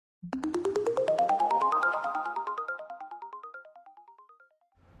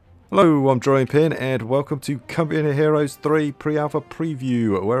Hello, I'm Pin and welcome to Company of Heroes 3 pre-alpha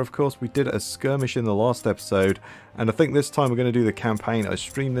preview, where of course we did a skirmish in the last episode, and I think this time we're going to do the campaign. I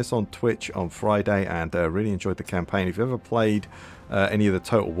streamed this on Twitch on Friday and really enjoyed the campaign. If you've ever played any of the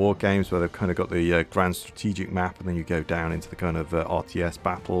Total War games where they've kind of got the grand strategic map and then you go down into the kind of RTS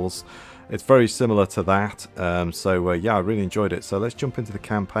battles, it's very similar to that. Yeah, I really enjoyed it. So let's jump into the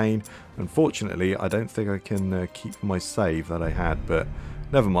campaign. Unfortunately, I don't think I can keep my save that I had, but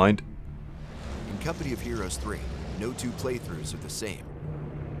never mind. In Company of Heroes 3, no two playthroughs are the same.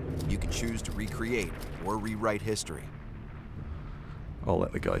 You can choose to recreate or rewrite history. I'll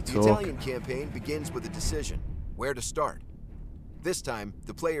let the guy talk. The Italian campaign begins with a decision: where to start. This time,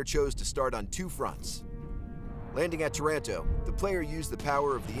 the player chose to start on two fronts. Landing at Taranto, the player used the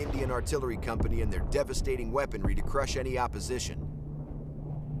power of the Indian Artillery Company and their devastating weaponry to crush any opposition.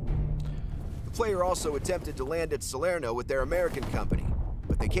 The player also attempted to land at Salerno with their American company,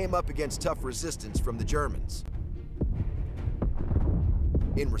 but they came up against tough resistance from the Germans.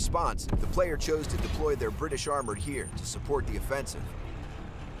 In response, the player chose to deploy their British armor here to support the offensive.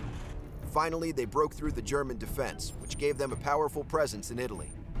 Finally, they broke through the German defense, which gave them a powerful presence in Italy.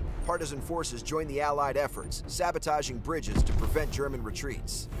 Partisan forces joined the Allied efforts, sabotaging bridges to prevent German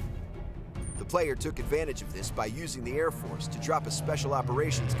retreats. The player took advantage of this by using the Air Force to drop a special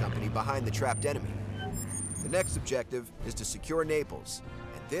operations company behind the trapped enemy. The next objective is to secure Naples,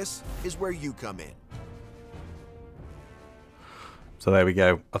 and this is where you come in. So there we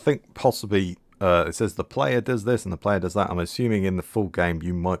go. I think possibly it says the player does this and the player does that. I'm assuming in the full game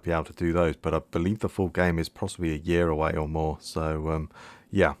you might be able to do those, but I believe the full game is possibly a year away or more. So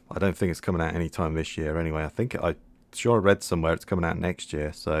yeah, I don't think it's coming out anytime this year anyway. I sure I read somewhere it's coming out next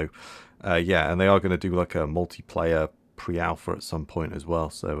year. So yeah, and they are going to do like a multiplayer pre-alpha at some point as well,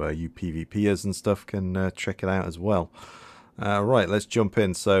 so you PvPers and stuff can check it out as well. Right, let's jump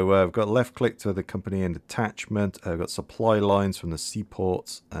in. So we've got left click to the company and attachment. We've got supply lines from the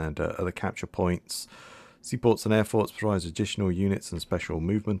seaports and other capture points. Seaports and airports provides additional units and special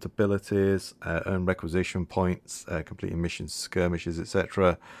movement abilities, earn requisition points, completing missions, skirmishes,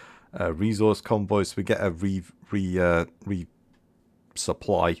 etc. Resource convoys, so we get a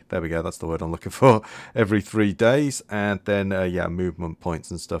supply, there we go, that's the word I'm looking for, every 3 days. And then yeah, movement points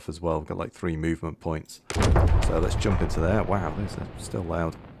and stuff as well. We've got like 3 movement points. So let's jump into there. Wow, this is still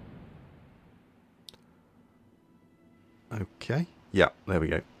loud. Okay, yeah, there we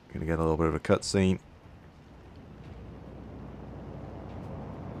go. Gonna get a little bit of a cutscene.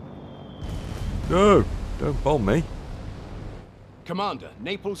 No, don't bomb me. Commander,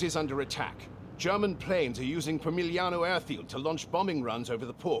 Naples is under attack. German planes are using Pomigliano airfield to launch bombing runs over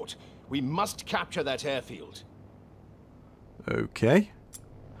the port. We must capture that airfield. Okay.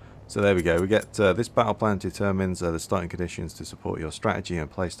 So there we go. We get this battle plan determines the starting conditions to support your strategy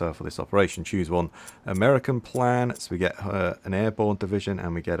and playstyle for this operation. Choose one. American plan. So we get an airborne division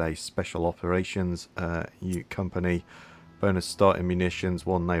and we get a special operations company. Bonus starting munitions,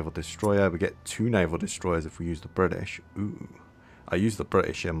 1 naval destroyer. We get 2 naval destroyers if we use the British. Ooh. I use the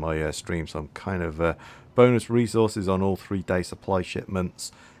British in my stream, so I'm kind of bonus resources on all 3-day supply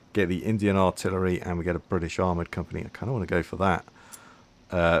shipments. Get the Indian artillery and we get a British armoured company. I kind of want to go for that.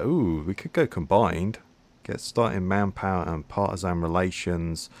 Ooh, we could go combined. Get starting manpower and partisan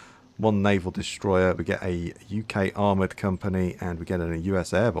relations. 1 naval destroyer. We get a UK armoured company and we get a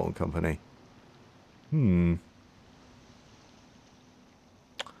US airborne company.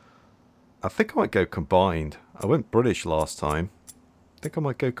 I think I might go combined. I went British last time. I think I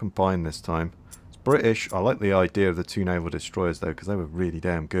might go combined this time. It's British. I like the idea of the 2 naval destroyers though, because they were really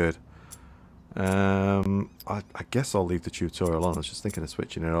damn good. I guess I'll leave the tutorial on. I was just thinking of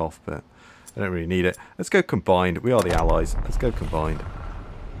switching it off, but I don't really need it. Let's go combined. We are the allies. Let's go combined.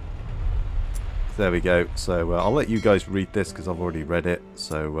 There we go. So I'll let you guys read this because I've already read it.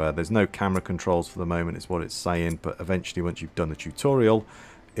 So there's no camera controls for the moment is what it's saying, but eventually once you've done the tutorial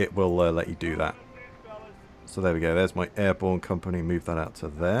it will let you do that. So there we go, there's my airborne company, move that out to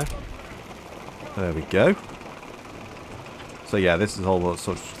there. There we go. So yeah, this is a whole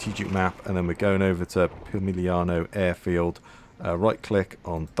sort of strategic map, and then we're going over to Pomigliano airfield. Right click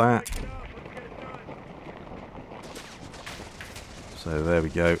on that. So there we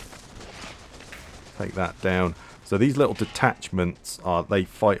go. Take that down. So these little detachments, they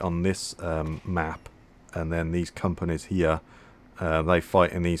fight on this map, and then these companies here, they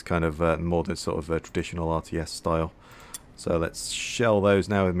fight in these kind of more the sort of traditional RTS style. So let's shell those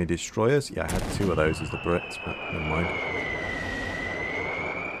now with my destroyers. Yeah, I had 2 of those as the Brits, but never mind.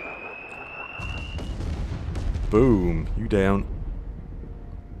 Boom, you down.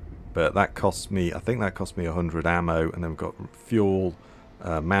 But that cost me, I think that cost me 100 ammo, and then we've got fuel,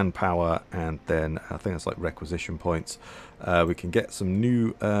 manpower, and then I think it's like requisition points. We can get some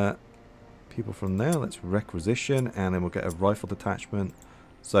new people from there. Let's requisition, and then we'll get a rifle detachment.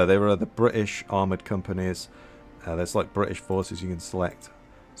 So they were the British armoured companies. There's like British forces you can select.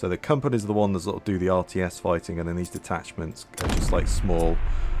 So the companies are the ones that sort of do the RTS fighting, and then these detachments are just like small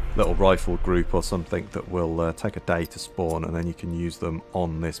little rifle group or something that will take a day to spawn, and then you can use them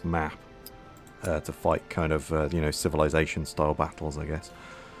on this map to fight kind of, you know, civilization style battles, I guess.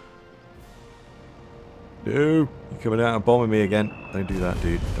 No, you're coming out and bombing me again. Don't do that,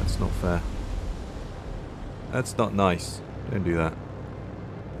 dude. That's not fair. That's not nice. Don't do that.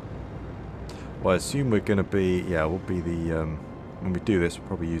 Well, I assume we're going to be, yeah, we'll be the, when we do this, we'll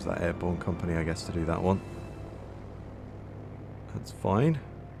probably use that airborne company, I guess, to do that one. That's fine.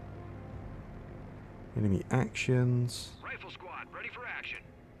 Enemy actions. Rifle squad, ready for action.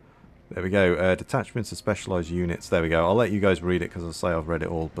 There we go. Detachments of specialized units. There we go. I'll let you guys read it because I say I've read it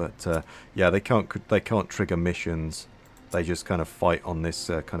all. But yeah, they can't trigger missions. They just kind of fight on this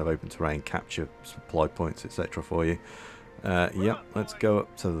kind of open terrain, capture supply points, etc. for you. Yep. Let's go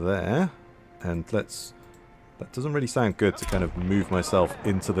up to there, and let's. That doesn't really sound good to kind of move myself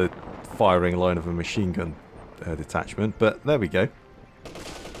into the firing line of a machine gun detachment, but there we go.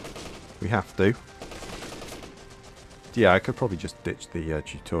 We have to. Yeah, I could probably just ditch the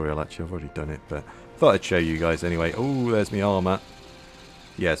tutorial, actually. I've already done it, but thought I'd show you guys anyway. Oh, there's my armour.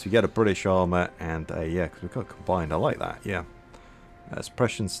 Yeah, so we get a British armour and a, yeah, because we've got combined. I like that, yeah.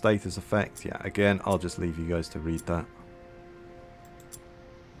 Suppression status effect. Yeah, again, I'll just leave you guys to read that.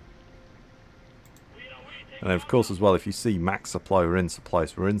 And then, of course, as well, if you see max supply, we're in supply,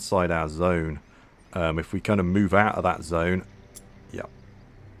 so we're inside our zone. If we kind of move out of that zone, yeah.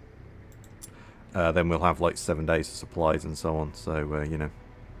 Then we'll have like 7 days of supplies and so on. So, you know.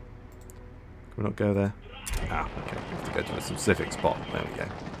 Can we not go there? Ah, okay. We have to go to a specific spot. There we go.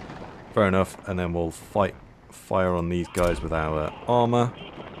 Fair enough. And then we'll fire on these guys with our armour,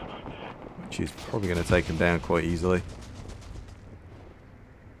 which is probably going to take them down quite easily.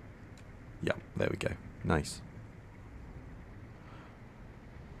 Yeah, there we go. Nice.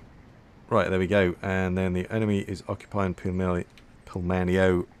 Right, there we go. And then the enemy is occupying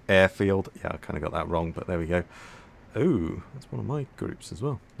Pilmanio airfield. Yeah, I kind of got that wrong, but there we go. Ooh, that's one of my groups as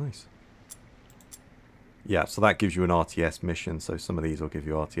well. Nice. Yeah, so that gives you an RTS mission. So some of these will give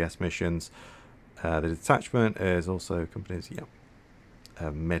you RTS missions. The detachment is also companies, yeah,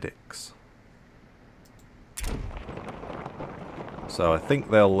 medics. So I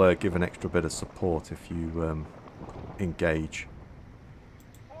think they'll give an extra bit of support if you engage.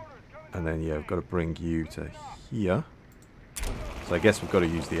 And then, yeah, we've got to bring you to here. So I guess we've got to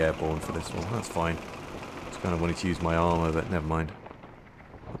use the airborne for this one. That's fine. Just kind of wanted to use my armour, but never mind.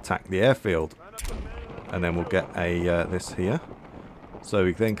 Attack the airfield. And then we'll get a this here. So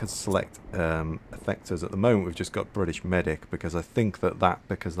we then can select effectors. At the moment, we've just got British Medic, because I think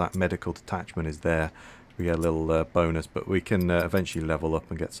because that medical detachment is there, we get a little bonus. But we can eventually level up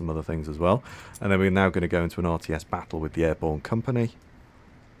and get some other things as well. And then we're now going to go into an RTS battle with the airborne company.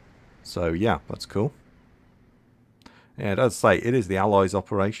 So yeah, that's cool. And as I say, it is the Allies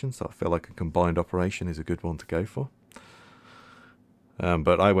operation, so I feel like a combined operation is a good one to go for.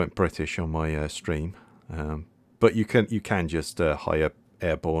 But I went British on my stream. But you can just hire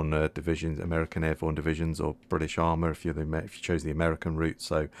airborne divisions, American airborne divisions, or British armour if you chose the American route.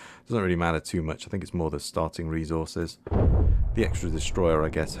 So it doesn't really matter too much. I think it's more the starting resources. The extra destroyer, I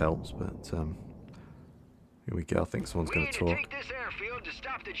guess, helps. But here we go. I think someone's going to talk. Take this airfield to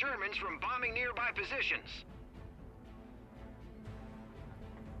stop the Germans from bombing nearby positions.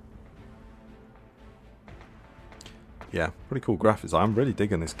 Yeah, pretty cool graphics. I'm really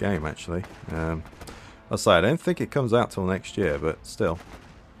digging this game, actually. I'll say I don't think it comes out till next year, but still,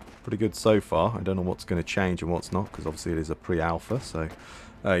 pretty good so far. I don't know what's going to change and what's not, because obviously it is a pre-alpha. So,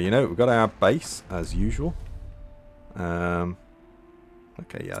 you know, we've got our base as usual. Okay,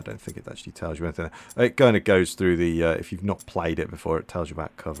 yeah, I don't think it actually tells you anything. It kind of goes through the, if you've not played it before, it tells you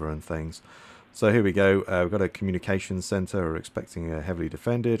about cover and things. So here we go. We've got a communications center. We're expecting a heavily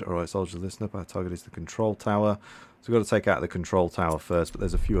defended. All right, soldiers, listen up. Our target is the control tower. So we've got to take out the control tower first, but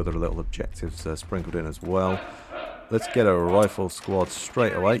there's a few other little objectives sprinkled in as well. Let's get a rifle squad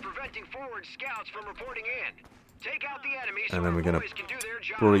straight away. And then we're going to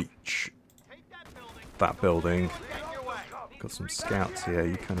breach that building. Got some scouts here.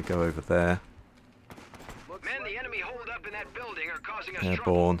 You kind of go over there. Men, the enemy hold up in that building are causing us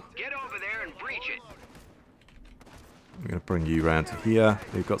airborne. trouble. Get over there and breach it. I'm going to bring you around to here.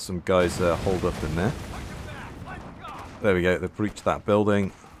 We've got some guys holed up in there. There we go. They've breached that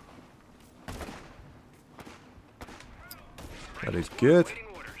building. That is good.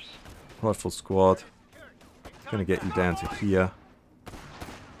 Rifle squad. Gonna get you down to here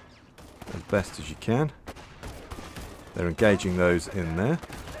as best as you can. They're engaging those in there.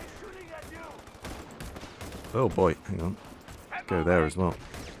 Oh boy, hang on. Let's go there as well.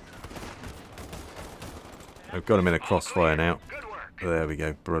 I've got him in a crossfire now. There we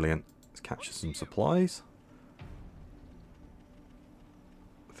go, brilliant. Let's capture some supplies.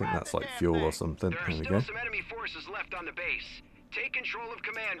 I think that's like fuel or something. There we go. Some enemy forces left on the base. Take control of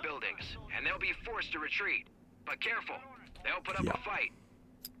command buildings, and they'll be forced to retreat. But careful, they'll put up a fight.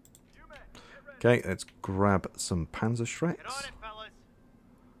 Okay, let's grab some Panzerschrecks.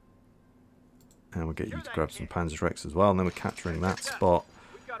 And we'll get you to grab some Panzerschrecks as well. And then we're capturing that spot.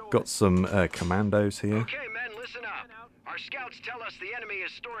 Got some commandos here. Okay, men, listen up. Our scouts tell us the enemy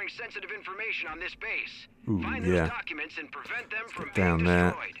is storing sensitive information on this base. Ooh, Find those documents and prevent them from being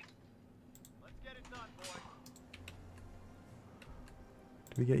destroyed.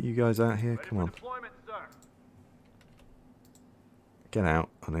 Do we get you guys out here? Come on. Get out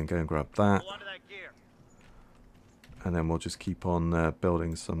and then go and grab that. And then we'll just keep on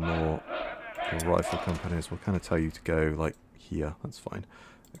building some more rifle companies. We'll kind of tell you to go like here. That's fine.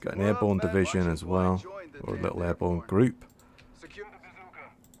 We've got an airborne division as well, or a little airborne group.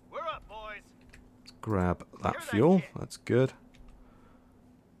 Let's grab that fuel. That's good.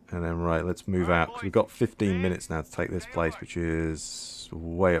 And then right, let's move out because we've got 15 minutes now to take this place, which is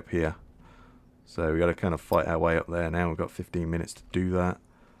way up here. So we got to kind of fight our way up there now. We've got 15 minutes to do that.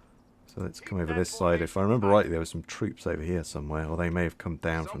 So let's come over this side. If I remember rightly, there were some troops over here somewhere, or they may have come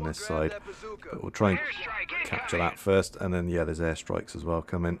down from this side. But we'll try and capture that first, and then yeah, there's airstrikes as well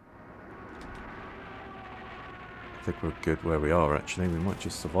coming. I think we're good where we are. Actually, we might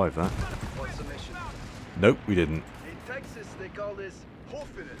just survive that. Nope, we didn't. In Texas, they call this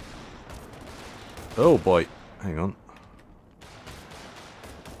hoofing it. Oh boy, hang on.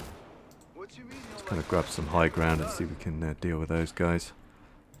 Let's kind of grab some high ground and see if we can deal with those guys.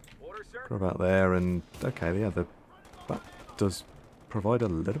 Grab out there, and okay, yeah, that does provide a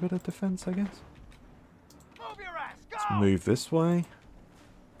little bit of defense, I guess. Let's move this way.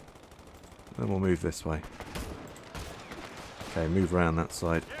 Then we'll move this way. Okay, move around that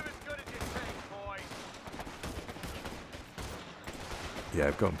side. Yeah,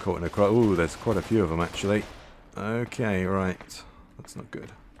 I've got them caught in a crowd. Ooh, there's quite a few of them actually. Okay, right. That's not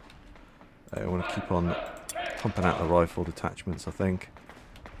good. I want to keep on pumping out the rifle detachments, I think.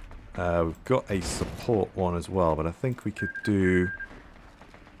 We've got a support one as well, but I think we could do...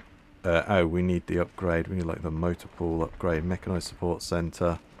 oh, we need the upgrade. We need like the motor pool upgrade. Mechanized support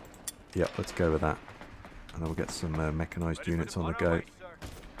center. Yep, let's go with that. And then we'll get some mechanized units on the go.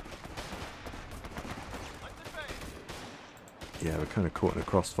 Yeah, we're kind of caught in a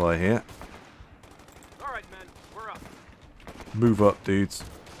crossfire here. Move up, dudes.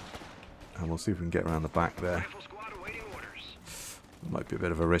 And we'll see if we can get around the back there. Might be a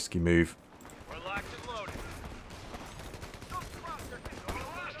bit of a risky move.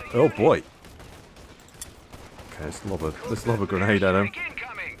 Oh boy. Okay, let's lob a grenade at him.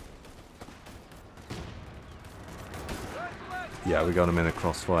 Yeah, we got him in a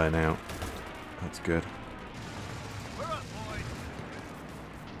crossfire now. That's good.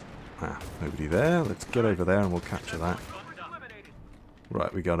 Ah, nobody there. Let's get over there and we'll capture that.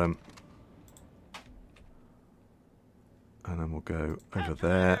 Right, we got him. And then we'll go over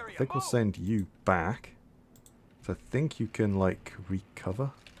there. I think we'll send you back. So I think you can, like,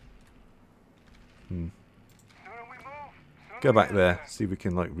 recover. Go back there. See if we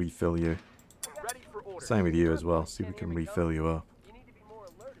can, like, refill you. Same with you as well. See if we can refill you up.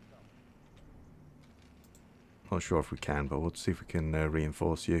 Not sure if we can, but we'll see if we can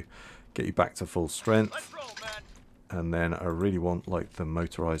reinforce you. Get you back to full strength. And then I really want, like, the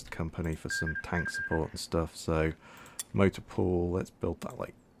motorized company for some tank support and stuff. So... motor pool, let's build that.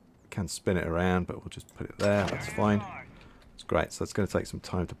 Like, can spin it around, but we'll just put it there. That's fine. It's great. So that's going to take some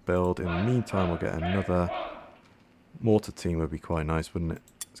time to build. In the meantime, we'll get another mortar team. Would be quite nice, wouldn't it?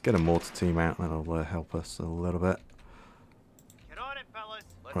 Let's get a mortar team out, and that'll help us a little bit.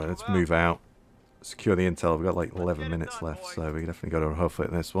 Right, let's move out. Secure the intel. We've got like 11 minutes left, so we definitely got to hoof it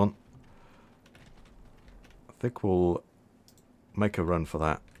in this one. I think we'll make a run for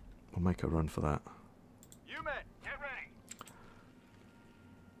that. We'll make a run for that.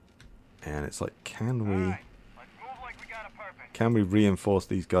 And it's like, can we reinforce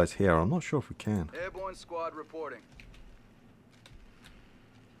these guys here? I'm not sure if we can. Airborne squad reporting.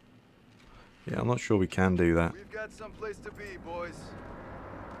 Yeah, I'm not sure we can do that. We've got some place to be, boys.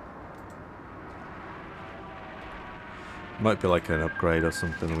 Might be like an upgrade or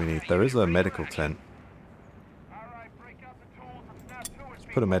something we need. There is a medical tent.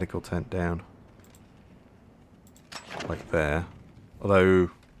 put a medical tent down. Like there.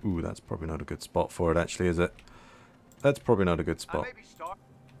 Although, ooh, that's probably not a good spot for it actually, is it? That's probably not a good spot.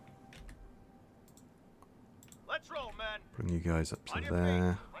 Bring you guys up to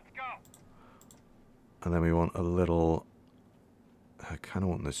there. And then we want a little... I kind of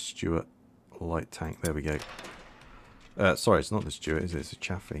want the Stuart light tank. There we go. Sorry, it's not the Stuart, is it? It's a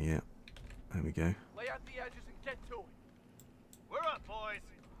Chaffee, yeah. There we go. Lay out the edges and get to it. We're up, boys.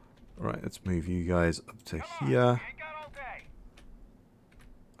 Alright, let's move you guys up to here.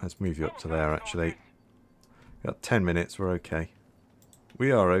 Let's move you up to there, actually. Got 10 minutes, we're okay.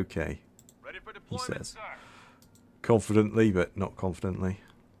 We are okay, he says. Confidently, but not confidently.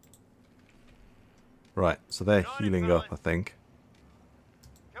 Right, so they're healing up, I think.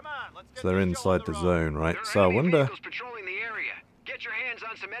 So they're inside the zone, right? So I wonder... patrolling the area. Get your hands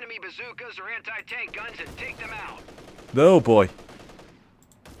on some enemy bazookas or anti-tank guns and take them out. Oh boy.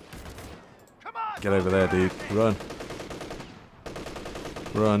 Get over there, dude. Run.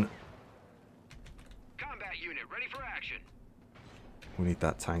 Run. Combat unit ready for action. We need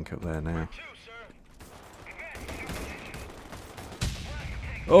that tank up there now.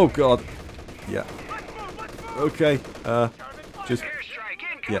 Oh god. Yeah. Okay. Just...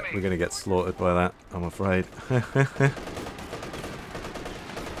 Yeah, we're going to get slaughtered by that, I'm afraid. No,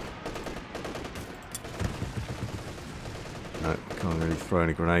 can't really throw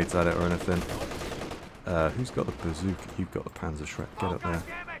any grenades at it or anything. Who's got the bazooka? You've got the Panzerschreck. Get up there.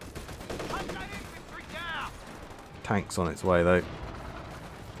 Tank's on its way, though.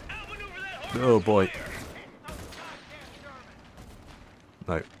 Oh, boy.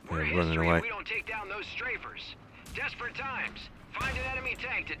 No, they're running away. We don't take down those strafers. Desperate times. Find an enemy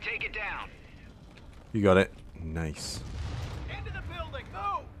tank to take it down. You got it. Nice. Into the building,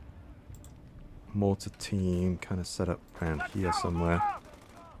 move! Mortar team kind of set up around here somewhere.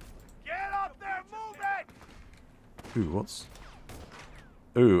 Get up there, move it! Ooh, what's...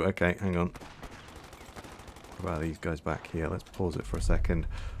 Ooh, okay, hang on. What about these guys back here? Let's pause it for a second.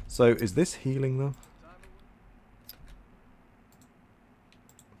 So, is this healing them?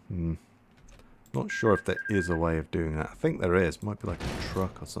 Not sure if there is a way of doing that. I think there is. Might be like a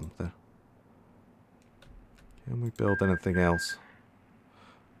truck or something. Can we build anything else?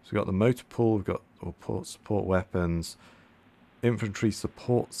 So we've got the motor pool, we've got support weapons, infantry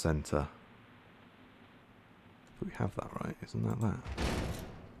support center. Do we have that right? Isn't that?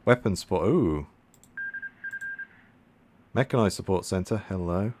 Weapons support. Ooh. Mechanized support center.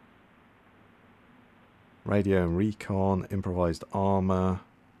 Hello. Radio and recon, improvised armor.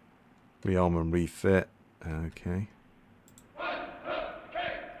 Rearm and refit. Okay.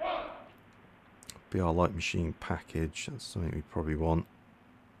 BR light machine package. That's something we probably want.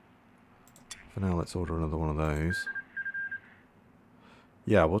 For now, let's order another one of those.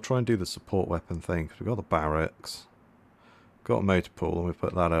 Yeah, we'll try and do the support weapon thing. Cause we've got the barracks. Got a motor pool and we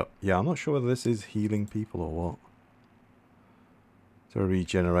put that up. Yeah, I'm not sure whether this is healing people or what. Is there a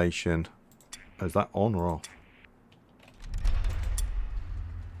regeneration? Oh, is that on or off?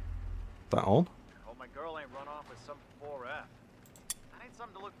 That on? Hope my girl ain't run off with some 4F. I need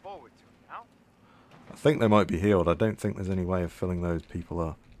something to look forward to, you know? I think they might be healed. I don't think there's any way of filling those people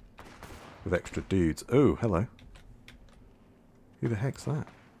up with extra dudes. Oh, hello. Who the heck's that?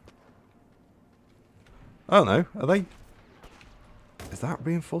 Oh no, are they... Is that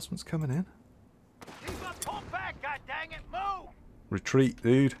reinforcements coming in? Keep up, pull back, goddammit, move! Retreat,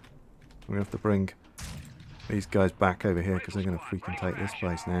 dude. We're going to have to bring these guys back over here because they're going to freaking take this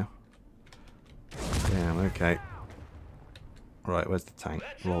place now. Damn, okay. Right, where's the tank?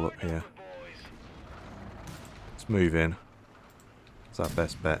 Roll up here. Let's move in. It's our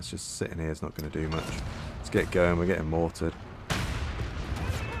best bet. It's just sitting here. It's not going to do much. Let's get going. We're getting mortared.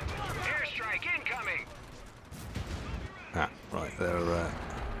 Airstrike incoming. Ah, right. They're...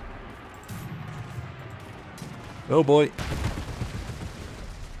 Oh boy.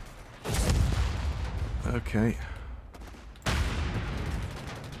 Okay.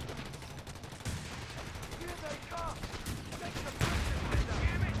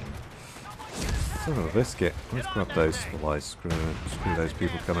 Son of a biscuit. Let's grab those supplies. Screw those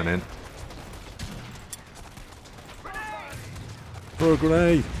people coming in. Throw a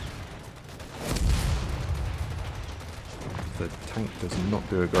grenade! The tank does not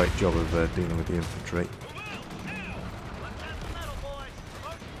do a great job of dealing with the infantry.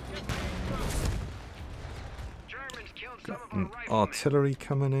 Got an artillery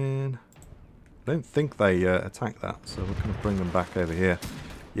coming in. I don't think they attack that, so we're going to bring them back over here.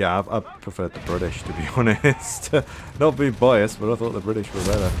 Yeah, I preferred the British, to be honest. Not being biased, but I thought the British were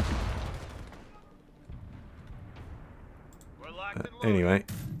better. We're locked and Anyway,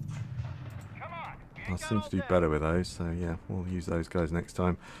 I seem to do better with those, so yeah, we'll use those guys next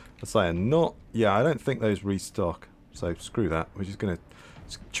time. I say, I don't think those restock, so screw that. We're just going to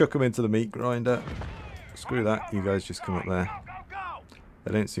chuck them into the meat grinder. Screw that, you guys just come up there.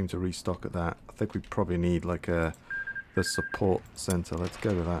 They don't seem to restock at that. I think we probably need like the support center. Let's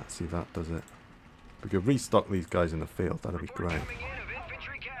go with that, see if that does it. We could restock these guys in the field, that'd be great.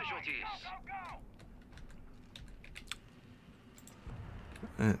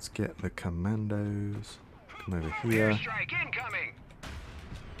 Let's get the commandos. Come over here.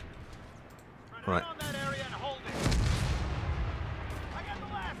 Right.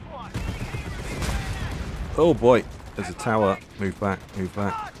 Oh boy, there's a tower. Move back, move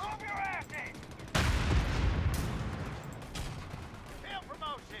back.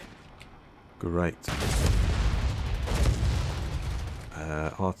 Great.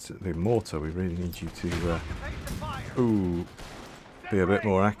 The mortar, we really need you to be a bit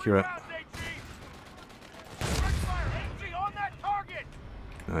more accurate.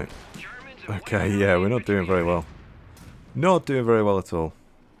 No. Okay, yeah, we're not doing very well. Not doing very well at all.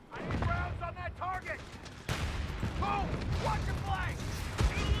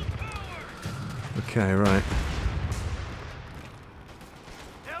 Okay, right.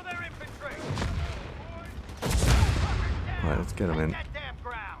 Right, let's get them in.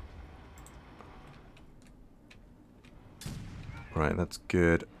 Right, that's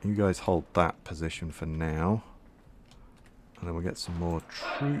good. You guys hold that position for now. And then we'll get some more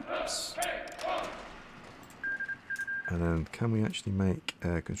troops. And then can we actually make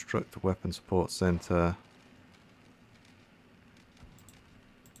construct a weapon support center?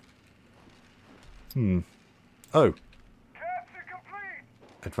 Oh!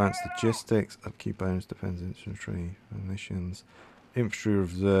 Advanced logistics, upkeep bonus, defense infantry, munitions. Infantry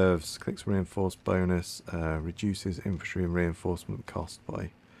reserves, clicks reinforced bonus, reduces infantry and reinforcement cost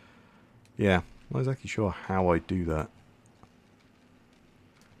by... Yeah, I'm not exactly sure how I do that.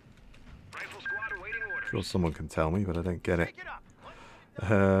 I'm sure someone can tell me, but I don't get it.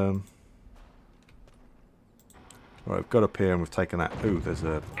 Right, we've got up here and we've taken that. Ooh, there's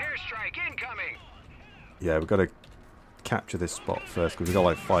a... Yeah, we've got to capture this spot first because we've got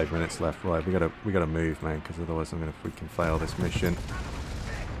like 5 minutes left. Right, we gotta move, man, because otherwise I'm gonna freaking fail this mission.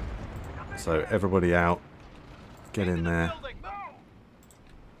 So everybody out, get in there.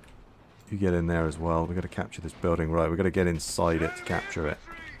 You get in there as well. We've got to capture this building. Right, we've got to get inside it to capture it.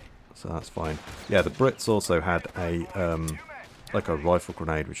 So that's fine. Yeah, the Brits also had a like a rifle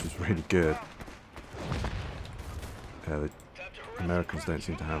grenade, which was really good. Yeah, the Americans don't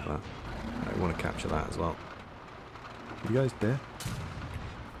seem to have that. I want to capture that as well. You guys dare?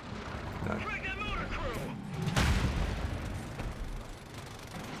 No.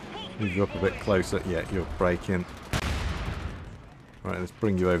 Move you up a bit closer. Yeah, you're breaking. Right, let's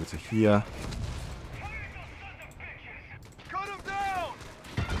bring you over to here.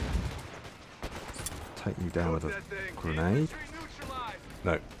 Take you down with a grenade.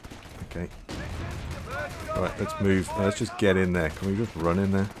 No. Okay. Alright, let's move. Let's just get in there. Can we just run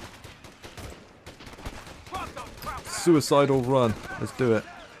in there? Suicidal run. Let's do it.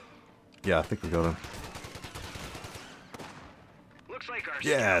 Yeah, I think we got him.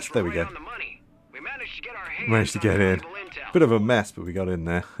 Yes, there we go. Managed to get in. Bit of a mess, but we got in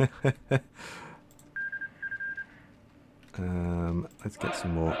there. Let's get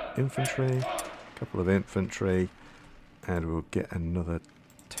some more infantry. A couple of infantry. And we'll get another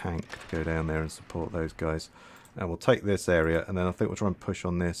tank to go down there and support those guys. And we'll take this area, and then I think we'll try and push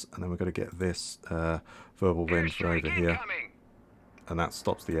on this, and then we're going to get this verbal wind from over here. And that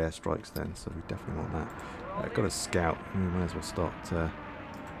stops the airstrikes then, so we definitely want that. Got a scout. We might as well start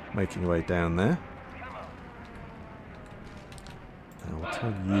making your way down there. And I'll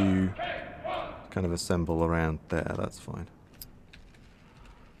tell you kind of assemble around there, that's fine.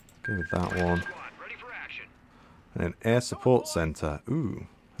 Go with that one. And an air support center. Ooh,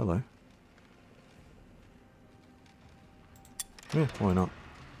 hello. Yeah, why not?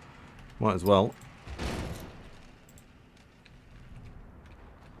 Might as well.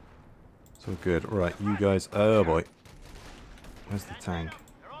 So good. Right, you guys. Oh boy. Where's the tank?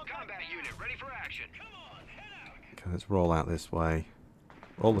 Okay, let's roll out this way.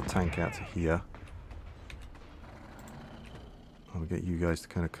 Roll the tank out to here. I'll get you guys to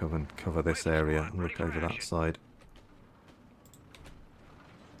kind of cover this area and look over that side.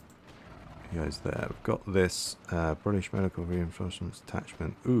 You guys there. We've got this British Medical Reinforcements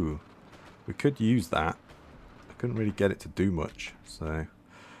Attachment. Ooh, we could use that. I couldn't really get it to do much, so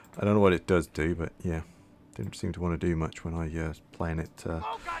I don't know what it does do, but yeah, didn't seem to want to do much when I was playing it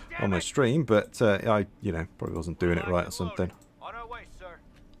on my stream. But I, probably wasn't doing it right or something.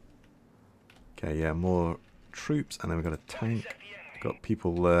 Okay, yeah, more troops, and then we've got a tank. Got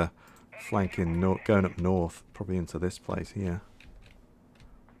people flanking, going up north, probably into this place here.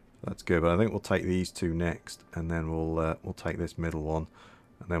 That's good, but I think we'll take these two next, and then we'll take this middle one,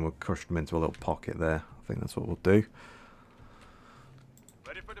 and then we'll crush them into a little pocket there. I think that's what we'll do.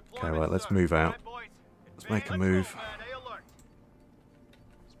 Okay, right, let's move out. Let's make a move.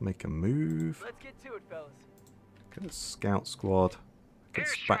 Let's make a move. Let's get to it, fellas. Get a scout squad.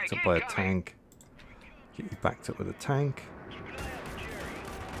 Gets backed up by a tank. Get you backed up with a tank.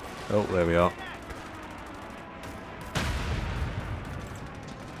 Oh, there we are.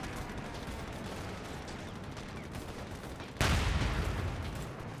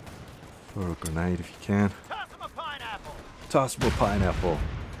 Throw a grenade if you can. Toss him a pineapple. Toss him a pineapple.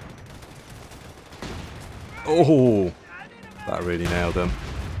 Oh, that really nailed him.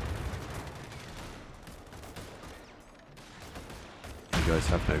 You guys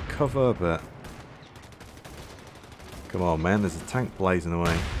have no cover, but come on, man. There's a tank blazing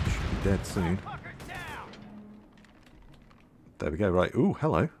away. Should be dead soon. There we go. Right. Ooh,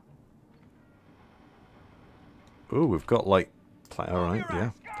 hello. Ooh, we've got like... Alright,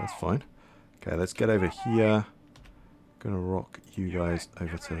 yeah, that's fine. Okay, let's get over here. Gonna rock you guys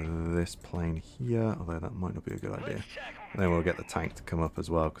over to this plane here, although that might not be a good idea. And then we'll get the tank to come up as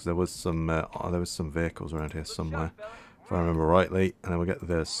well, because there was some vehicles around here somewhere, if I remember rightly. And then we'll get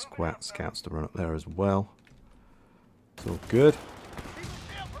the scouts to run up there as well. It's all good.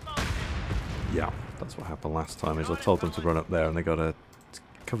 Yeah, that's what happened last time. Is I told them to run up there, and they got a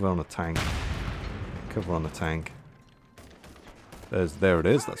cover on the tank. Cover on the tank. There it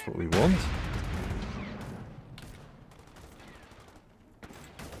is. That's what we want.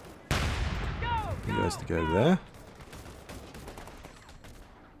 You guys to go there.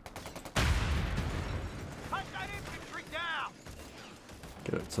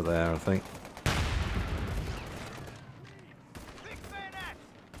 Get it to there, I think.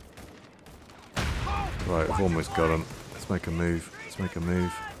 Right, we've almost got them. Let's make a move. Let's make a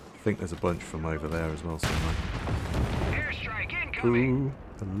move. I think there's a bunch from over there as well somewhere. Ooh,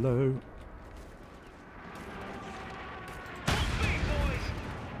 hello.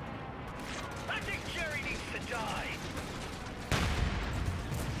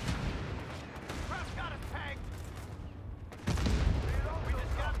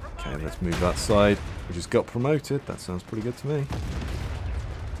 Okay, let's move that side. We just got promoted. That sounds pretty good to me.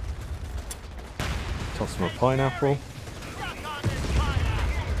 Toss them a pineapple.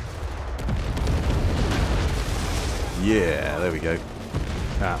 Yeah, there we go.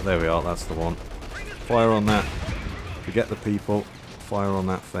 Ah, there we are. That's the one. Fire on that. Forget the people. Fire on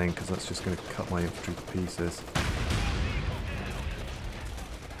that thing, because that's just going to cut my infantry to pieces.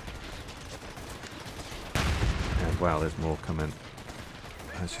 And wow, there's more coming.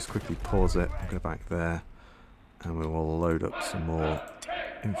 Let's just quickly pause it. Go back there. And we will load up some more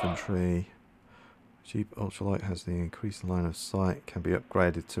infantry. Jeep Ultralight has the increased line of sight. Can be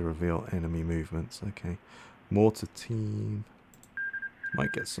upgraded to reveal enemy movements. Okay. Mortar team.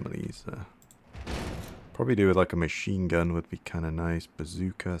 Might get some of these. Probably do with like a machine gun would be kind of nice.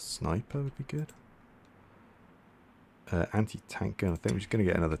 Bazooka, sniper would be good. Anti-tank gun. I think we're just going to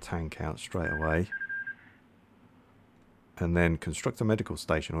get another tank out straight away. And then construct a medical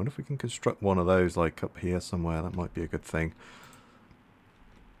station. I wonder if we can construct one of those like up here somewhere. That might be a good thing.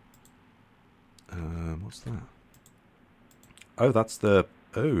 What's that? Oh, that's the...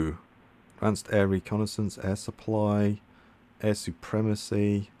 Oh. Advanced air reconnaissance, air supply, air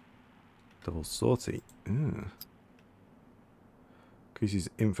supremacy, double sortie. Increases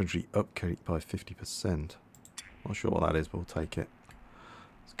infantry upkeep by 50%. Not sure what that is, but we'll take it.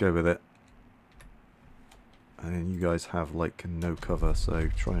 Let's go with it. And then you guys have like no cover, so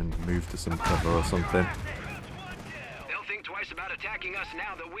try and move to some cover or something. They'll think twice about attacking us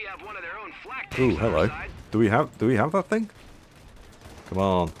now that we have one of their own flak Ooh, tanks on hello. our side. Do we have that thing? Come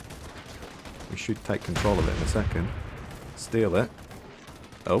on. We should take control of it in a second. Steal it.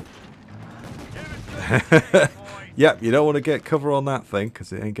 Oh. Yep, you don't want to get cover on that thing,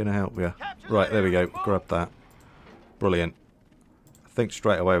 because it ain't going to help you. Right, there we go. Grab that. Brilliant. I think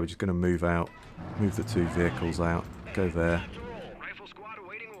straight away we're just going to move out. Move the two vehicles out. Go there.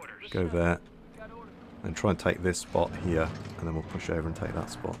 Go there. And try and take this spot here. And then we'll push over and take that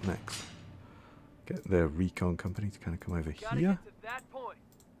spot next. Get the recon company to kind of come over here.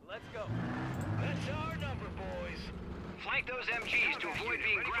 Let's go. That's our number, boys. Flank those MGs to avoid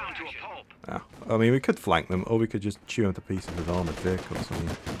being ground to a pulp. I mean, we could flank them, or we could just chew them to pieces with armoured vehicles. I mean,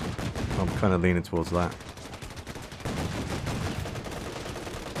 I'm kind of leaning towards that.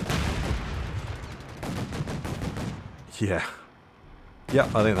 Yeah. Yeah,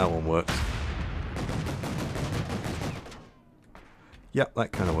 I think that one works. Yep,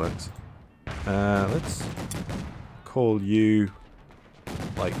 that kind of works. Let's call you,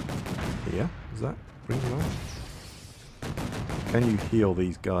 like, here. Is that bring you on? Can you heal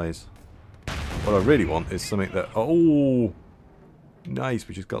these guys? What I really want is something that... Oh! Nice,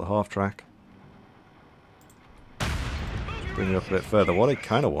 we just got the half track. Bring it up a bit further. What I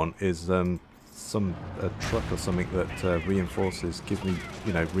kind of want is some truck or something that reinforces, gives me,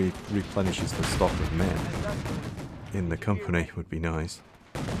 you know, replenishes the stock of men in the company would be nice.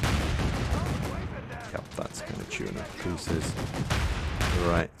 Yep, that's going to tune up pieces.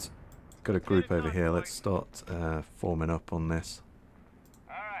 Right, got a group over here. Let's start forming up on this.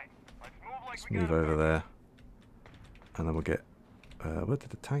 Let's move over there, and then we'll get. Where did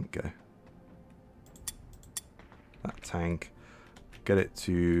the tank go? That tank. Get it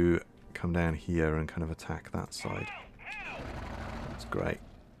to come down here and kind of attack that side. That's great.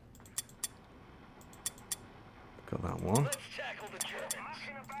 Got that one.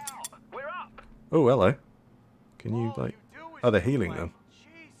 Oh, hello. Can you, like... Oh, they're healing them.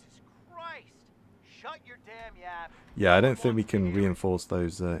 Yeah, I don't think we can reinforce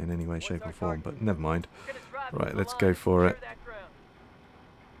those in any way, shape or form, but never mind. Right, let's go for it.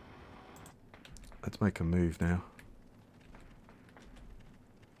 Let's make a move now.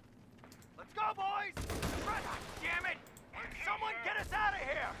 Let's go, boys! Damn it! Someone get us out of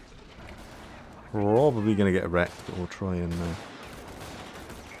here! Probably going to get wrecked, but we'll try and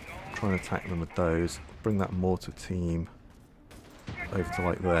attack them with those. Bring that mortar team over to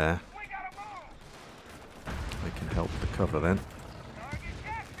like there. They can help the cover then.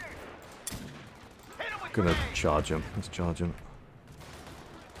 Gonna charge them. Let's charge them.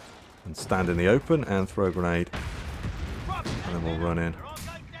 And stand in the open and throw a grenade. And then we'll run in.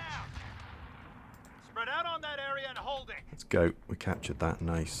 Spread out on that area and hold it. Let's go. We captured that.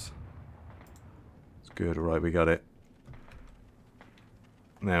 Nice. It's good. Alright, we got it.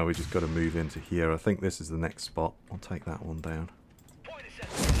 Now we just got to move into here. I think this is the next spot. I'll take that one down.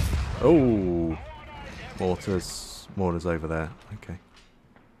 Oh! Mortars over there. Okay.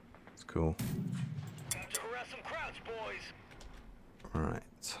 That's cool. Alright.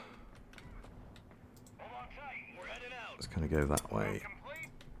 Let's kind of go that way.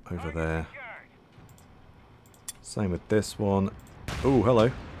 Over there. Same with this one. Oh, hello.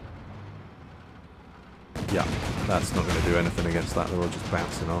 Yeah, that's not going to do anything against that. They're all just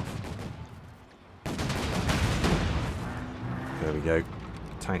bouncing off. There we go.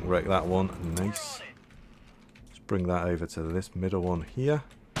 Tank wreck that one. Nice. Let's bring that over to this middle one here.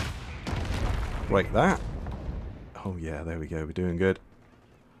 Break that. Oh yeah, there we go. We're doing good.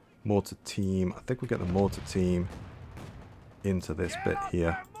 Mortar team. I think we'll get the mortar team into this bit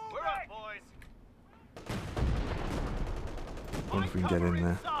here. I wonder if we can get in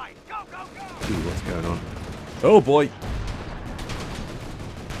there. Ooh, what's going on? Oh boy!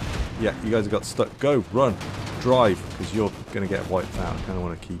 Yeah, you guys have got stuck. Go, run, drive, because you're going to get wiped out. I kind of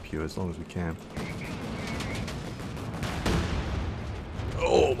want to keep you as long as we can.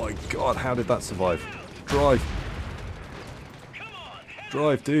 Oh my god, how did that survive? Drive!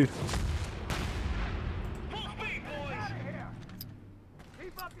 Drive, dude!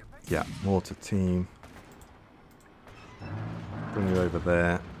 Yeah, mortar team. Bring you over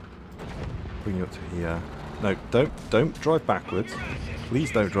there. Bring you up to here. No, don't drive backwards.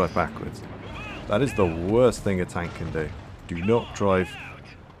 Please don't drive backwards. That is the worst thing a tank can do. Do not drive.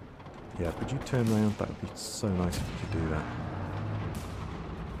 Yeah, could you turn around? That would be so nice if you could do that.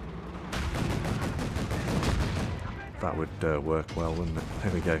 That would work well, wouldn't it?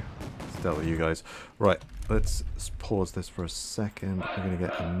 There we go. Let's deal with you guys. Right, let's pause this for a second. We're going to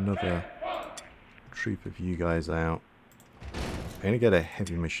get another troop of you guys out. I'm going to get a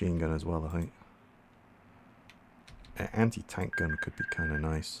heavy machine gun as well, I think. An anti-tank gun could be kind of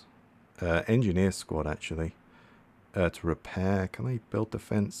nice. Engineer squad, actually. To repair. Can they build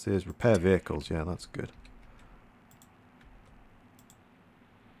defenses? Repair vehicles. Yeah, that's good.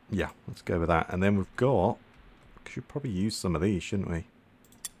 Yeah, let's go with that. And then we've got... Should probably use some of these, shouldn't we?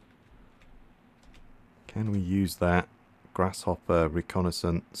 Can we use that? Grasshopper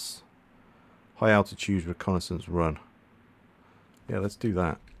reconnaissance. High altitude reconnaissance run. Yeah, let's do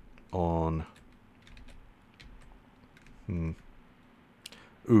that on... Ooh,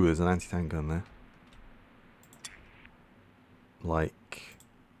 there's an anti-tank gun there. Like...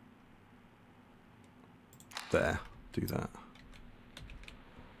 There. Do that.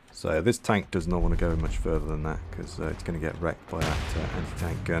 So this tank does not want to go much further than that, because it's going to get wrecked by that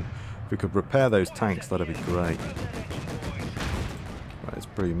anti-tank gun. If we could repair those tanks, that'd be great. Right, let's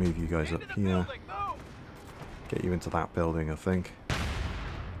probably move you guys up here. Get you into that building, I think.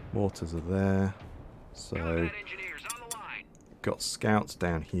 Mortars are there. So got scouts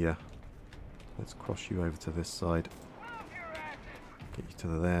down here. Let's cross you over to this side. Get you to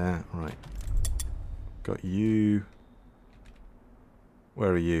there. Right. Got you.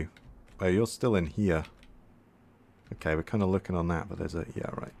 Where are you? Oh, you're still in here. Okay, we're kind of looking on that, but there's a... Yeah,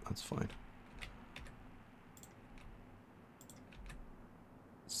 right. That's fine.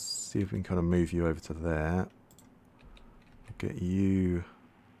 Let's see if we can kind of move you over to there. Get you...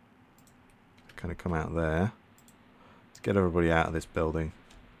 kind of come out there. Let's get everybody out of this building.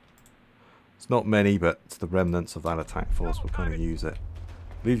 It's not many, but it's the remnants of that attack force. We'll kind of use it.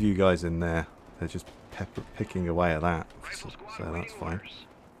 Leave you guys in there. They're just picking away at that, so that's fine.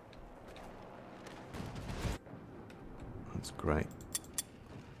 That's great.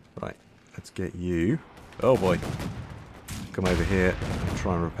 Right, let's get you. Oh boy. Come over here and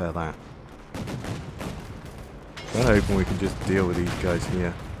try and repair that. I'm hoping we can just deal with these guys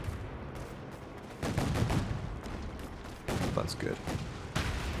here. That's good.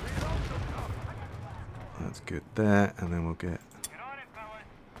 That's good there, and then we'll get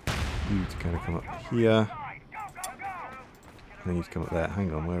you to kind of come up here. And then you to come up there.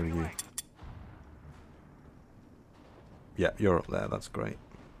 Hang on, where are you? Yeah, you're up there, that's great.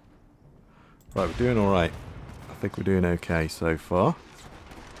 Right, we're doing alright. I think we're doing okay so far.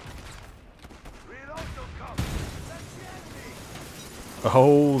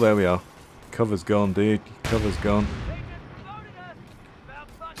 Oh, there we are. Cover's gone, dude. Cover's gone.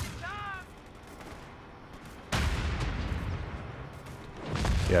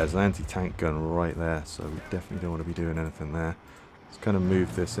 Yeah, there's an anti-tank gun right there, so we definitely don't want to be doing anything there. Let's kind of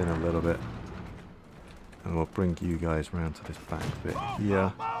move this in a little bit. And we'll bring you guys around to this back bit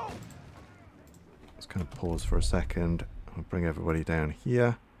here. Let's kind of pause for a second. We'll bring everybody down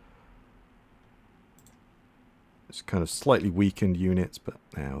here. It's kind of slightly weakened units, but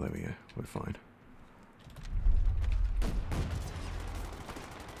now there we go. We're fine.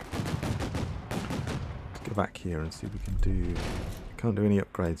 Let's go back here and see if we can do... Can't do any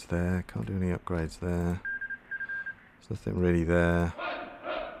upgrades there. Can't do any upgrades there. There's nothing really there.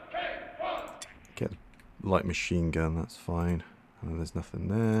 Get a light machine gun, that's fine. And there's nothing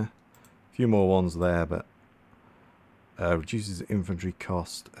there. A few more ones there, but reduces infantry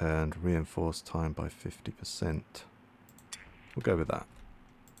cost and reinforced time by 50%. We'll go with that.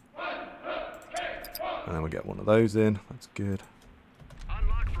 And then we'll get one of those in. That's good.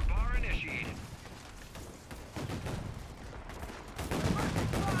 Unlock for bar initiated.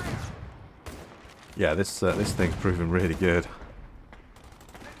 Yeah, this thing's proving really good.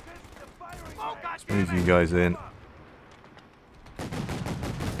 Let's move you guys in.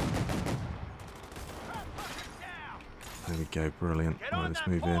 There we go, brilliant. Right, let's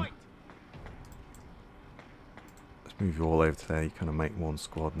move in. Let's move you all over to there. You kind of make one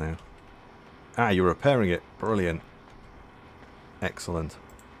squad now. Ah, you're repairing it. Brilliant. Excellent.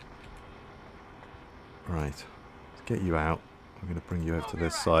 Right. Let's get you out. I'm going to bring you over to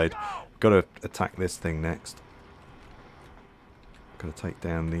this side. We've got to attack this thing next. Got to take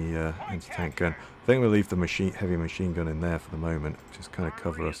down the anti-tank gun. I think we'll leave the heavy machine gun in there for the moment. Just kind of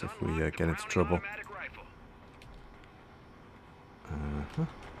cover us if we get into trouble. Can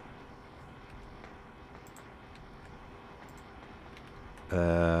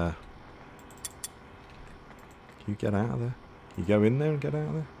you get out of there? Can you go in there and get out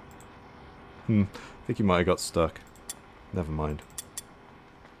of there? I think you might have got stuck. Never mind.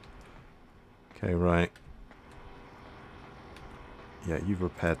 Okay, right. Yeah, you've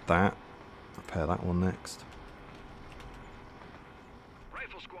repaired that. Repair that one next.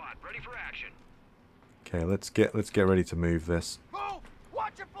 Rifle squad, ready for action. Okay, let's get ready to move this. Move!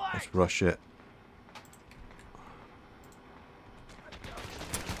 Watch your flank! Let's rush it.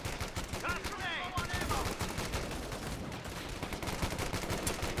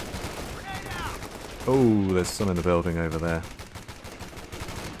 Oh, there's some in the building over there.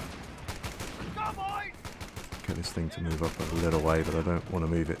 Get this thing to move up a little way, but I don't want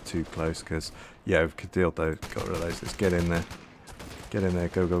to move it too close because, yeah, we've got rid of those. Let's get in there. Get in there.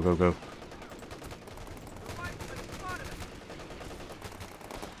 Go, go, go, go.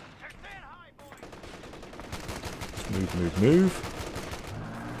 Move, move, move.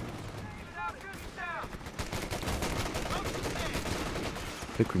 I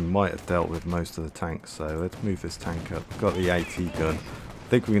think we might have dealt with most of the tanks, so let's move this tank up. We've got the AT gun. I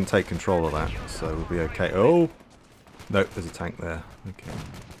think we can take control of that, so we'll be okay. Oh! Nope, there's a tank there. Okay.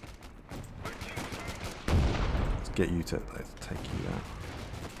 Let's get you to... Let's take you out.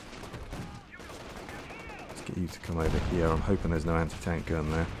 Let's get you to come over here. I'm hoping there's no anti-tank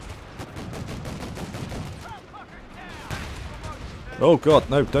gun there. Oh god,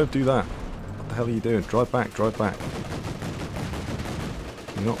 no, don't do that. What the hell are you doing? Drive back, drive back.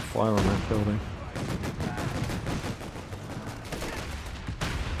 you not fire on that building?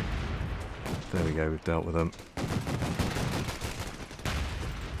 There we go, we've dealt with them.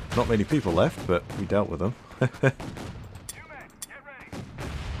 Not many people left, but we dealt with them.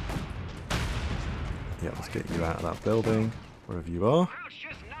 Yeah, let's get you out of that building, wherever you are.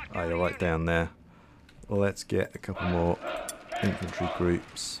 Ah, you're right down there. Well, let's get a couple more infantry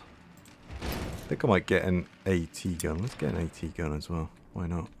groups. I think I might get an AT gun. Let's get an AT gun as well. Why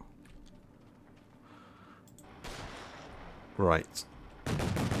not? Right.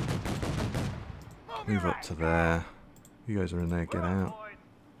 Move up to there. You guys are in there, get out.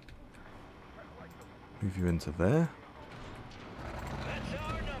 Move you into there.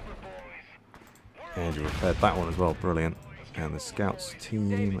 And you repaired that one as well, brilliant. And the scouts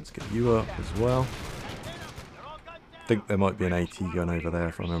team, let's get you up as well. I think there might be an AT gun over there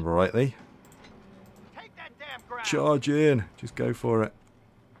if I remember rightly. Charge in! Just go for it.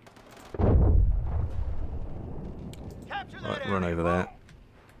 Right, run over there.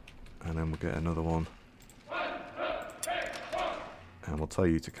 And then we'll get another one. And we'll tell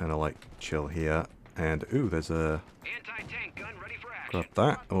you to kind of like chill here. And, ooh, there's a... Grab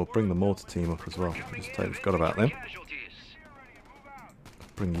that, and we'll bring the mortar team up as well. Just totally forgot about them.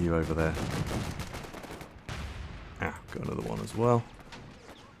 Bring you over there. Ah, got another one as well.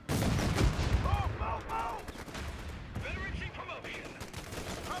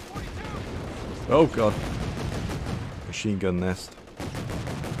 Oh god. Machine gun nest.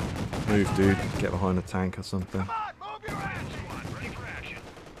 Move, dude. Get behind a tank or something.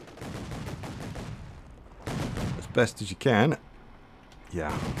 As best as you can. Yeah,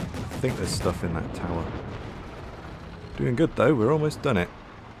 I think there's stuff in that tower. Doing good though, we're almost done it.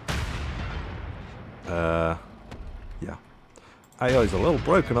 Yeah. AI's a little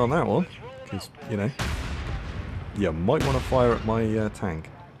broken on that one, because, you know, you might want to fire at my tank.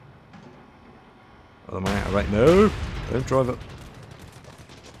 Oh, am I out of range? No! Don't drive it.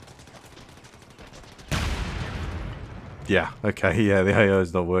 Yeah, okay, yeah, the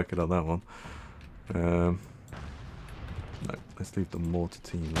AI's not working on that one. No, let's leave the mortar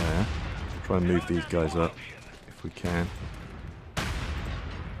team there. Try and move these guys up if we can.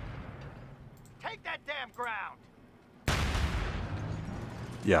 Take that damn ground.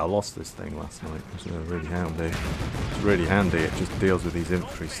 Yeah, I lost this thing last night. It was really handy. It's really handy. It just deals with these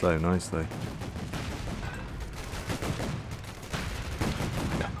infantry so nicely.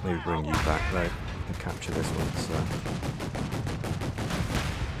 Yeah, maybe bring you back though and capture this one. So.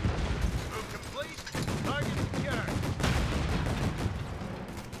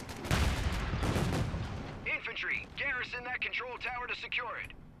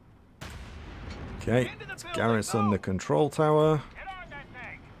 Okay, let's garrison the control tower.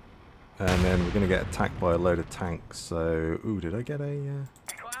 And then we're going to get attacked by a load of tanks. So, ooh, did I get a...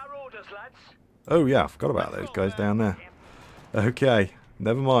 Oh yeah, I forgot about those guys down there. Okay,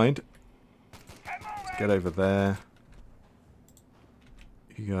 never mind. Let's get over there.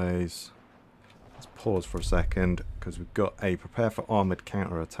 You guys... Let's pause for a second, because we've got a prepare for armoured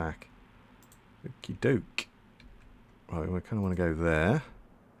counter-attack. Okie doke. Right, we kind of want to go there.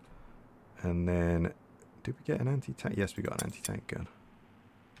 And then, did we get an anti-tank? Yes, we got an anti-tank gun.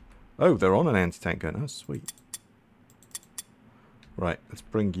 Oh, they're on an anti-tank gun. Oh, sweet. Right, let's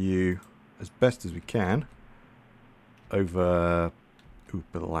bring you, as best as we can, over... Ooh,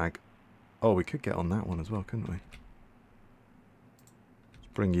 bit of lag. Oh, we could get on that one as well, couldn't we? Let's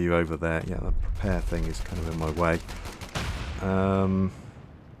bring you over there. Yeah, that prepare thing is kind of in my way.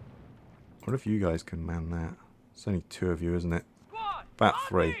 What if you guys can man that? It's only 2 of you, isn't it? About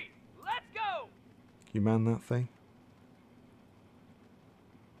 3. Can you man that thing?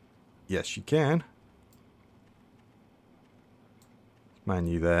 Yes, you can. Man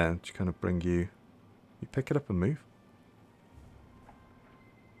you there and just kind of bring you... You pick it up and move.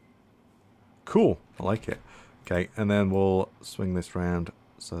 Cool. I like it. Okay, and then we'll swing this round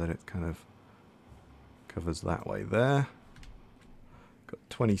so that it kind of covers that way there. Got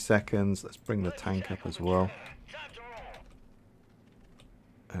 20 seconds. Let's bring the tank up as well.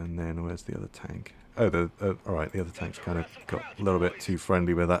 And then where's the other tank? Oh, alright, the other tank's kind of got a little bit too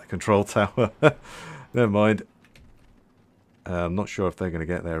friendly with that control tower. Never mind. I'm not sure if they're going to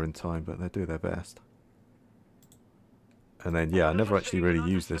get there in time, but they do their best. And then, yeah, I never actually really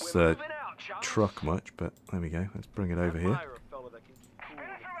used this truck much, but there we go. Let's bring it over here.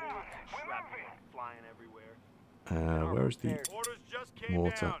 Where's the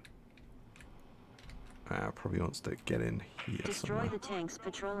mortar? Probably wants to get in here. Destroy somewhere. the tanks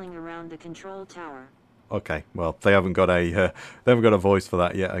patrolling around the control tower. Okay, well they haven't got a voice for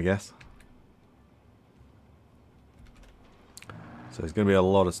that yet, I guess. So there's going to be a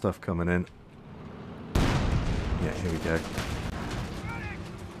lot of stuff coming in. Yeah, here we go.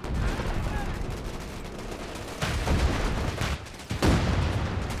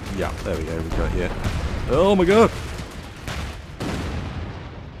 Yeah, there we go. We got you. Oh my god!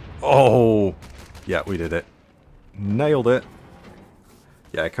 Oh! Yeah, we did it. Nailed it.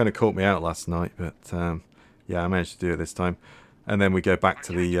 Yeah, it kind of caught me out last night, but yeah, I managed to do it this time. And then we go back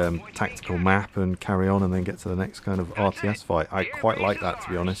to the tactical map and carry on and then get to the next kind of RTS fight. I quite like that, to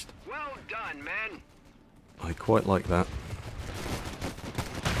be honest. Well done, men. I quite like that.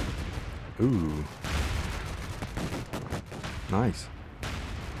 Ooh. Nice.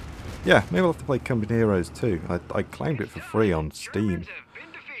 Yeah, maybe I'll have to play Company Heroes too. I claimed it for free on Steam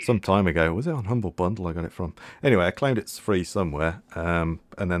some time ago. Was it on Humble Bundle I got it from? Anyway, I claimed it's free somewhere, and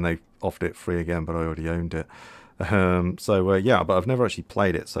then they offered it free again, but I already owned it. Yeah, but I've never actually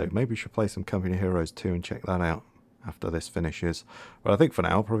played it, so maybe we should play some Company Heroes 2 and check that out after this finishes. But I think for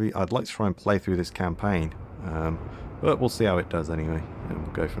now, probably I'd like to try and play through this campaign, but we'll see how it does anyway, and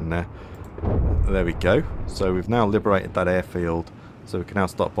we'll go from there. There we go. So we've now liberated that airfield, so we can now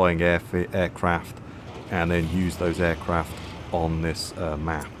start buying aircraft and then use those aircraft on this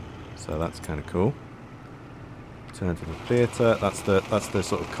map. So that's kind of cool. Turn to the theatre. That's the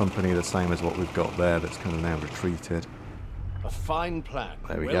sort of company, the same as what we've got there. That's kind of now retreated. A fine plan.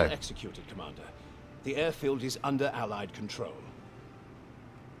 There we well go. executed, Commander. The airfield is under Allied control.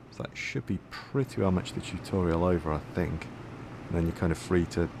 So that should be pretty well much the tutorial over, I think. And then you're kind of free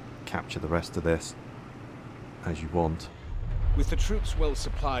to capture the rest of this as you want. With the troops well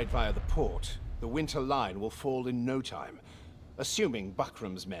supplied via the port, the winter line will fall in no time. Assuming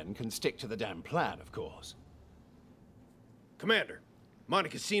Buckram's men can stick to the damn plan, of course. Commander,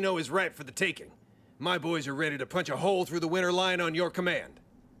 Monte Cassino is ripe for the taking. My boys are ready to punch a hole through the winter line on your command.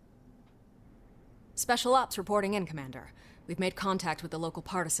 Special Ops reporting in, Commander. We've made contact with the local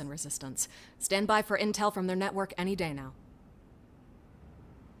partisan resistance. Stand by for intel from their network any day now.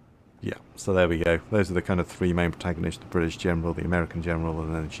 Yeah, so there we go. Those are the kind of three main protagonists: the British general, the American general,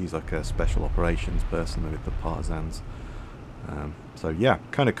 and then she's like a special operations person with the partisans. So yeah,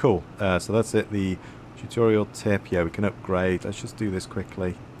 kind of cool. So that's it, the tutorial tip. Yeah, we can upgrade. Let's just do this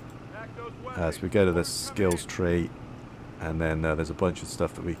quickly. So we go to the skills tree, and then there's a bunch of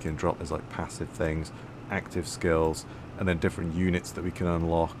stuff that we can drop. There's like passive things, active skills, and then different units that we can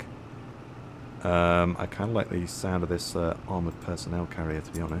unlock. I kind of like the sound of this armoured personnel carrier,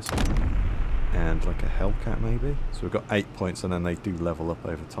 to be honest. And like a Hellcat maybe. So we've got 8 points, and then they do level up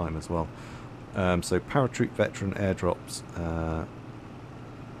over time as well. So paratroop veteran airdrops.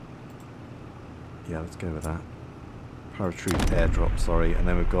 Yeah, let's go with that. Paratroop airdrop, sorry. And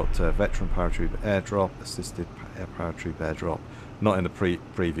then we've got veteran paratroop airdrop, assisted paratroop airdrop. Not in the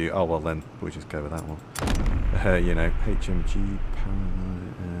preview. Oh, well then, we'll just go with that one. You know, HMG,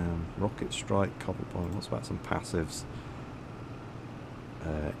 rocket strike, copper bomb. What's about some passives?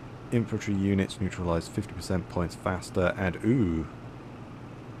 Infantry units neutralize 50% points faster, and ooh.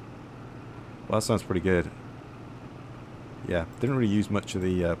 Well, that sounds pretty good. Yeah, didn't really use much of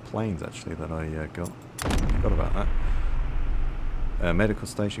the planes actually that I got. Forgot about that. Medical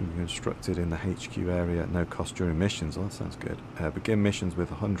station constructed in the HQ area at no cost during missions. Oh, that sounds good. Begin missions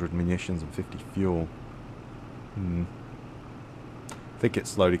with 100 munitions and 50 fuel. I think it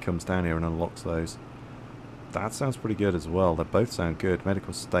slowly comes down here and unlocks those. That sounds pretty good as well. They both sound good.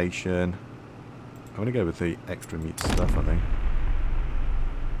 Medical station. I'm going to go with the extra meat stuff, I think.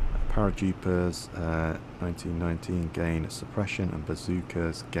 Parajeepers, 1919 gain suppression, and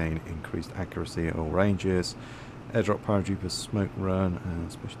bazookas gain increased accuracy at all ranges. Airdrop parajeepers smoke run and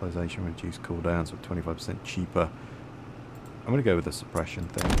specialization reduced cooldowns, with 25% cheaper. I'm going to go with the suppression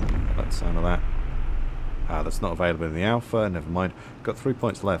thing. I like the sound of that. That's not available in the alpha. Never mind. Got 3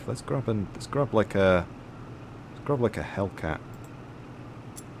 points left. Let's grab like a Hellcat.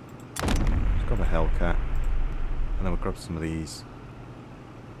 Let's grab a Hellcat, and then we'll grab some of these.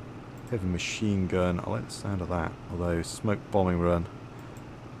 Heavy machine gun. I like the sound of that. Although smoke bombing run.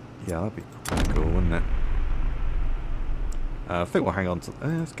 Yeah, that'd be kind of cool, wouldn't it? I think we'll hang on to.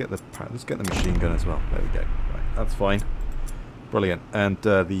 Let's get the machine gun as well. There we go. Right, that's fine. Brilliant. And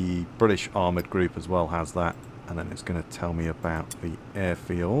the British armoured group as well has that. And then it's going to tell me about the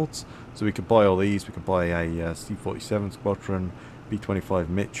airfields. So we could buy all these. We could buy a C-47 squadron, B-25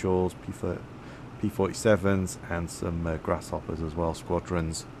 Mitchells, P-47s, and some Grasshoppers as well,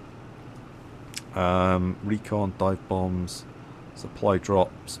 squadrons. Recon, dive bombs, supply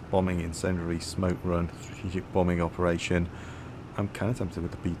drops, bombing, incendiary, smoke run, strategic bombing operation. I'm kind of tempted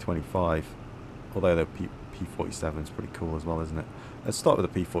with the P-25, although the P-47 is pretty cool as well, isn't it? Let's start with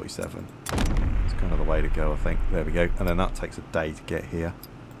the P-47. It's kind of the way to go, I think. There we go. And then that takes a day to get here.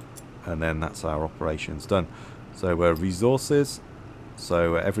 And then that's our operations done. So resources.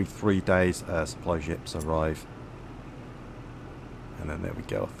 So every 3 days supply ships arrive. And then there we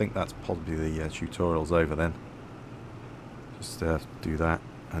go. I think that's probably the tutorials over then. Just do that.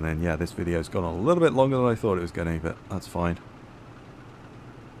 And then yeah, this video's gone a little bit longer than I thought it was going to, but that's fine.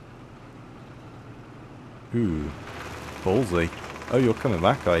 Ooh, ballsy. Oh, you're coming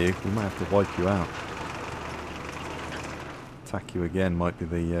back, are you? We might have to wipe you out. Attack you again might be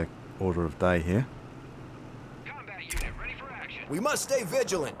the order of day here. Combat unit ready for action. We must stay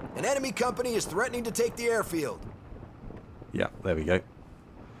vigilant. An enemy company is threatening to take the airfield. Yeah, there we go.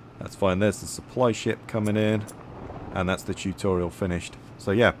 That's fine. There's the supply ship coming in. And that's the tutorial finished.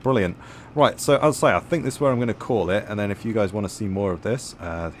 So yeah, brilliant. Right, so as I say, I think this is where I'm going to call it. And then if you guys want to see more of this,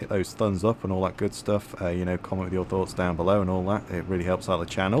 hit those thumbs up and all that good stuff. You know, comment with your thoughts down below and all that. It really helps out the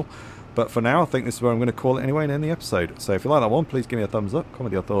channel. But for now, I think this is where I'm going to call it anyway and end the episode. So if you like that one, please give me a thumbs up.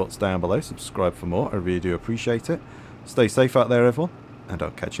 Comment your thoughts down below. Subscribe for more. I really do appreciate it. Stay safe out there, everyone. And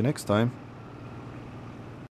I'll catch you next time.